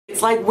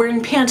It's like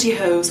wearing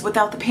pantyhose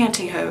without the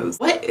pantyhose.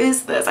 What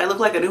is this? I look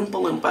like an Oompa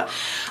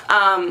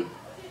Loompa.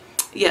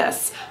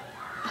 Yes.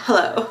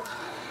 Hello.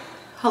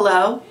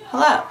 Hello.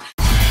 Hello.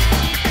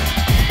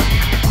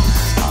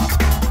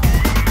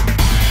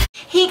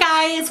 Hey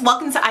guys,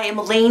 welcome to I Am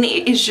Elaine.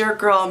 It is your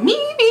girl Mimi.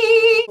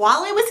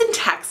 While I was in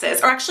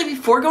Texas, or actually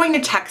before going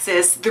to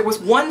Texas, there was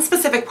one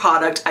specific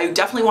product I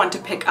definitely wanted to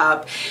pick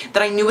up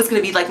that I knew was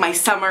going to be like my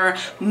summer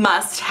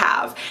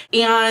must-have.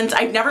 And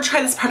I've never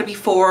tried this product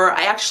before.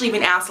 I actually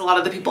even asked a lot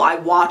of the people I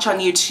watch on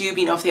YouTube,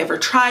 you know, if they ever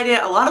tried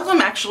it. A lot of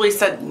them actually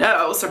said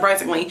no,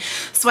 surprisingly.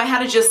 So I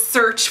had to just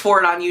search for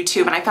it on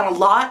YouTube, and I found a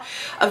lot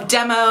of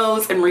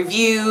demos and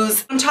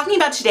reviews. What I'm talking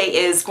about today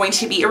is going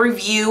to be a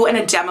review and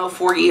a demo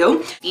for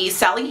you. The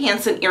Sally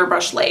Hansen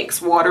Airbrush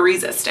Legs, water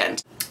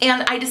resistant.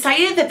 And I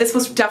decided that this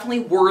was definitely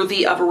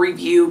worthy of a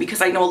review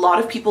because I know a lot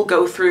of people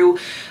go through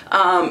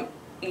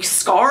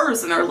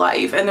scars in their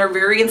life and they're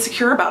very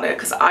insecure about it,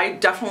 because I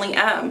definitely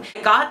am.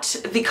 I got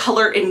the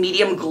color in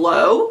medium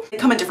glow. They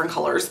come in different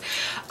colors,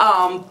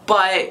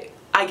 but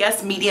I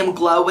guess medium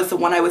glow was the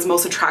one I was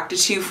most attracted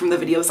to from the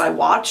videos I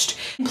watched.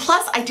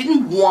 Plus, I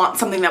didn't want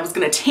something that was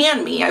going to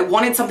tan me. I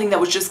wanted something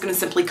that was just going to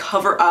simply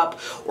cover up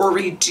or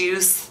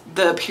reduce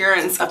the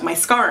appearance of my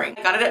scarring.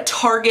 I got it at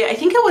Target. I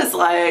think it was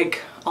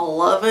like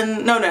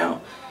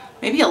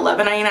maybe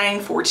 $11.99,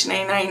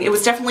 $14.99. It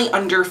was definitely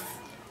under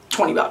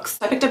 20 bucks.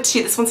 I picked up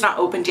two. This one's not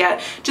opened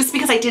yet, just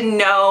because I didn't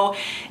know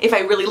if I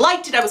really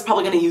liked it. I was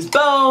probably going to use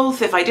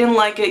both. If I didn't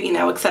like it, you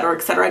know, etc.,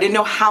 etc. I didn't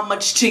know how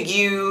much to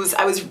use.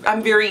 I was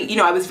very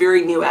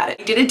new at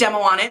it. I did a demo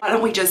on it. Why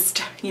don't we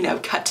just, you know,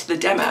 cut to the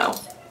demo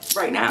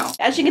right now?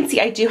 As you can see,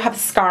 I do have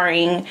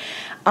scarring.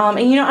 And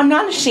you know, I'm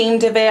not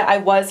ashamed of it. I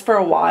was for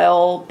a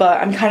while,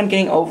 but I'm kind of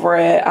getting over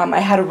it. I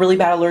had a really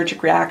bad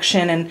allergic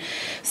reaction, and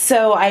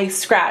so I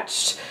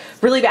scratched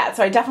really bad,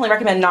 so I definitely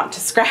recommend not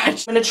to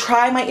scratch. I'm going to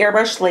try my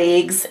airbrush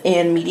legs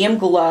in medium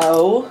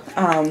glow.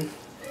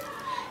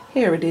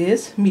 Here it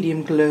is,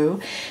 medium glow.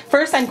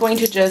 First, I'm going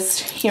to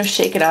just, you know,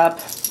 shake it up.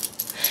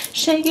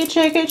 Shake it,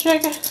 shake it,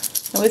 shake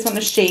it. You always want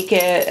to shake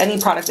it. Any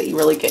product that you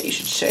really get, you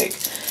should shake.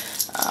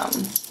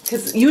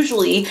 Because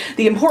usually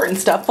the important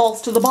stuff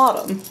falls to the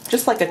bottom,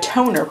 just like a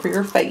toner for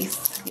your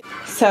face.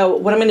 So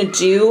what I'm going to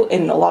do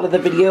in a lot of the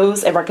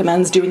videos, it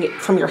recommends doing it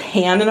from your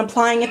hand and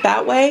applying it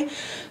that way.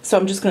 So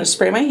I'm just going to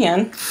spray my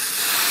hand.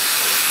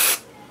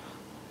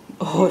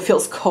 Oh, it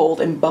feels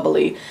cold and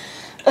bubbly.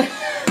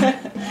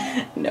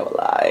 No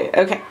lie.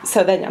 Okay,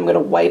 so then I'm going to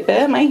wipe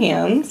it in my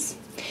hands.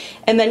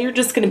 And then you're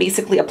just going to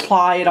basically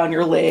apply it on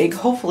your leg.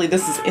 Hopefully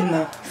this is in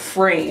the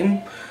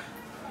frame.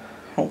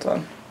 Hold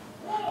on.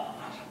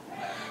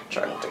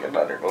 Trying not to get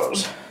under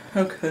gloves.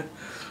 Okay.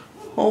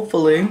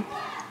 Hopefully.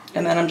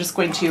 And then I'm just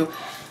going to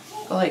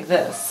go like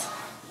this.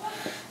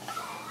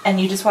 And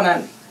you just want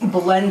to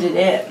blend it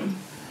in.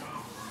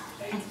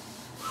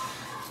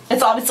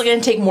 It's obviously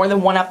going to take more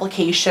than one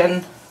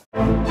application.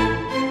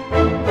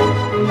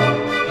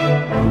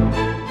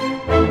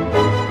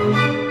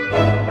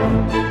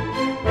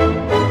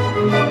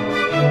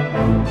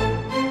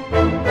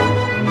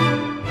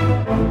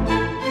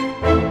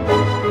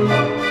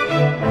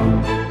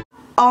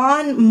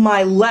 On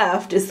my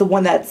left is the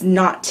one that's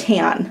not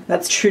tan,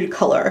 that's true to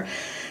color.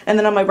 And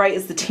then on my right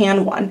is the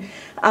tan one.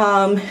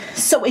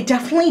 So it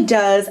definitely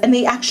does, and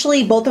they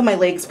actually, both of my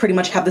legs pretty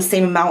much have the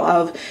same amount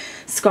of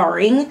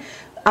scarring.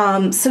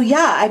 So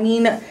yeah, I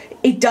mean,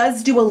 it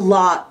does do a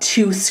lot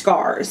to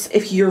scars.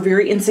 If you're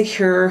very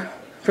insecure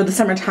for the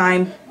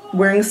summertime,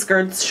 wearing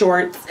skirts,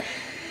 shorts,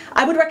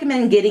 I would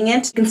recommend getting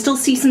it. You can still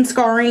see some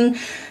scarring.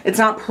 It's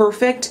not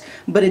perfect,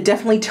 but it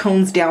definitely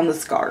tones down the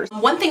scars.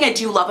 One thing I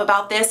do love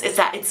about this is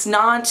that it's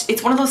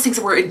one of those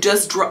things where it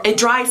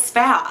dries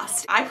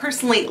fast. I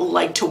personally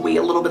like to wait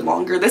a little bit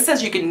longer. This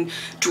says you can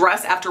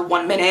dress after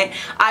 1 minute.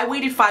 I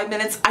waited 5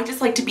 minutes. I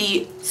just like to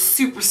be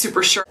super,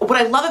 super sure. What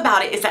I love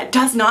about it is that it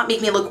does not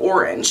make me look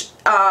orange.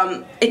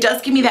 It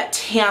does give me that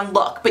tan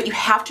look, but you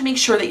have to make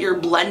sure that you're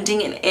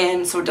blending it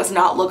in so it does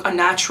not look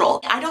unnatural.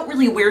 I don't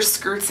really wear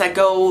skirts that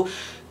go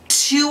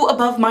too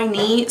above my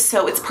knee,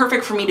 so it's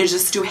perfect for me to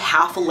just do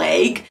half a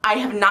leg. I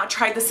have not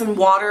tried this in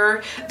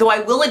water, though I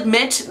will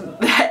admit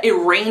that it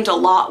rained a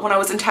lot when I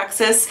was in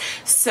Texas,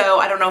 so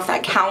I don't know if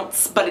that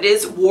counts, but it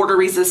is water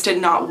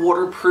resistant, not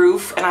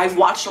waterproof, and I've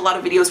watched a lot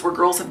of videos where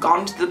girls have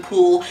gone to the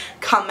pool,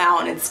 come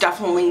out, and it's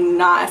definitely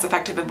not as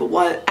effective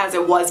as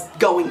it was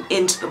going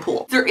into the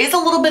pool. There is a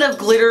little bit of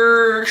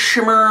glitter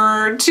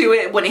shimmer to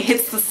it when it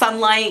hits the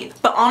sunlight,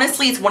 but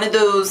honestly it's one of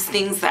those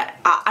things that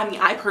I mean,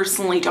 I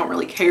personally don't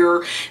really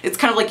care. It's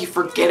kind of like you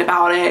forget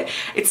about it.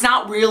 It's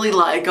not really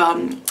like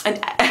an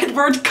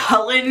Edward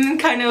Cullen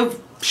kind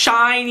of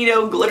shine, you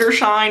know, glitter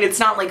shine. It's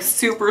not like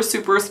super,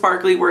 super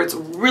sparkly where it's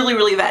really,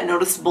 really that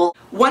noticeable.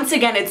 Once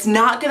again, it's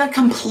not gonna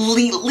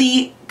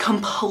completely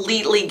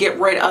get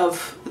rid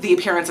of the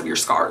appearance of your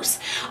scars.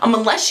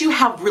 Unless you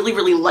have really,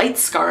 really light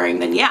scarring,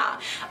 then yeah.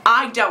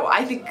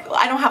 I think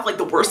I don't have like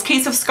the worst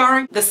case of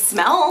scarring. The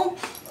smell,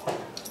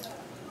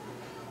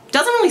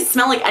 Doesn't really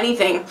smell like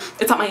anything.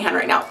 It's on my hand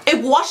right now.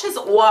 It washes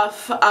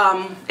off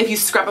if you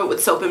scrub it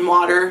with soap and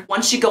water.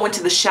 Once you go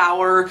into the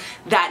shower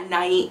that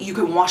night, you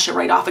can wash it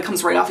right off. It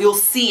comes right off. You'll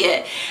see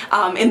it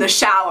in the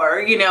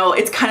shower. You know,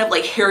 it's kind of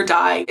like hair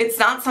dye. It's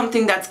not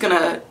something that's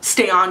gonna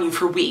stay on you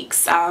for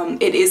weeks.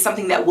 It is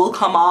something that will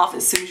come off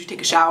as soon as you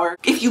take a shower.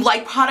 If you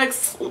like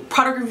product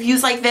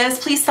reviews like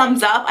this, please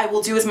thumbs up. I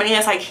will do as many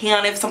as I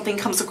can if something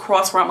comes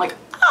across where I'm like,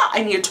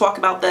 I need to talk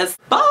about this.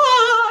 Bye!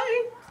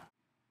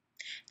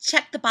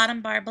 Check the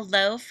bottom bar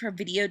below for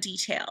video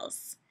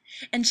details.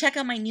 And check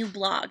out my new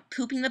blog,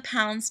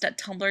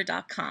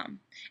 poopingthepounds.tumblr.com.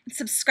 And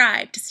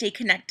subscribe to stay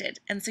connected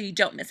and so you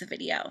don't miss a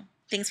video.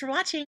 Thanks for watching.